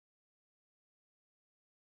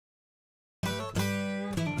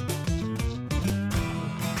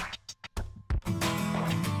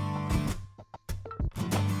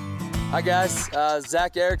Hi guys,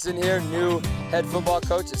 Zach Erickson here, new head football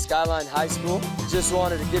coach at Skyline High School. Just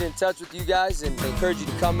wanted to get in touch with you guys and encourage you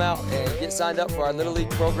to come out and get signed up for our Little League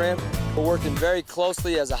program. We're working very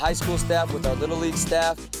closely as a high school staff with our Little League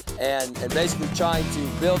staff and basically trying to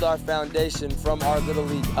build our foundation from our Little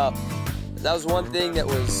League up. That was one thing that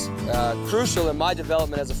was crucial in my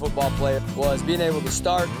development as a football player, was being able to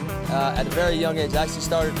start at a very young age. I actually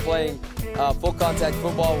started playing full contact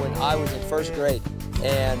football when I was in first grade,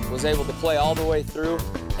 and was able to play all the way through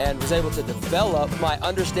and was able to develop my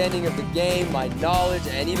understanding of the game, my knowledge,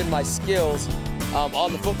 and even my skills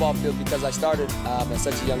on the football field because I started at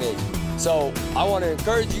such a young age. So I want to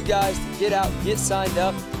encourage you guys to get out, get signed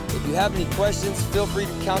up. If you have any questions, feel free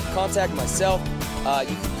to contact myself.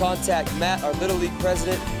 You can contact Matt, our Little League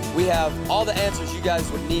president. We have all the answers you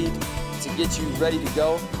guys would need to get you ready to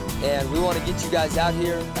go, and we want to get you guys out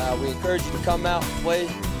here. We encourage you to come out and play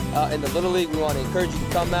in the Little League. We want to encourage you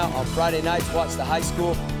to come out on Friday nights, watch the high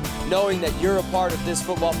school, knowing that you're a part of this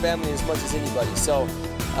football family as much as anybody. So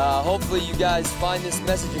hopefully you guys find this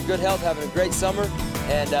message in good health, having a great summer,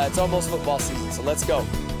 and it's almost football season, so let's go.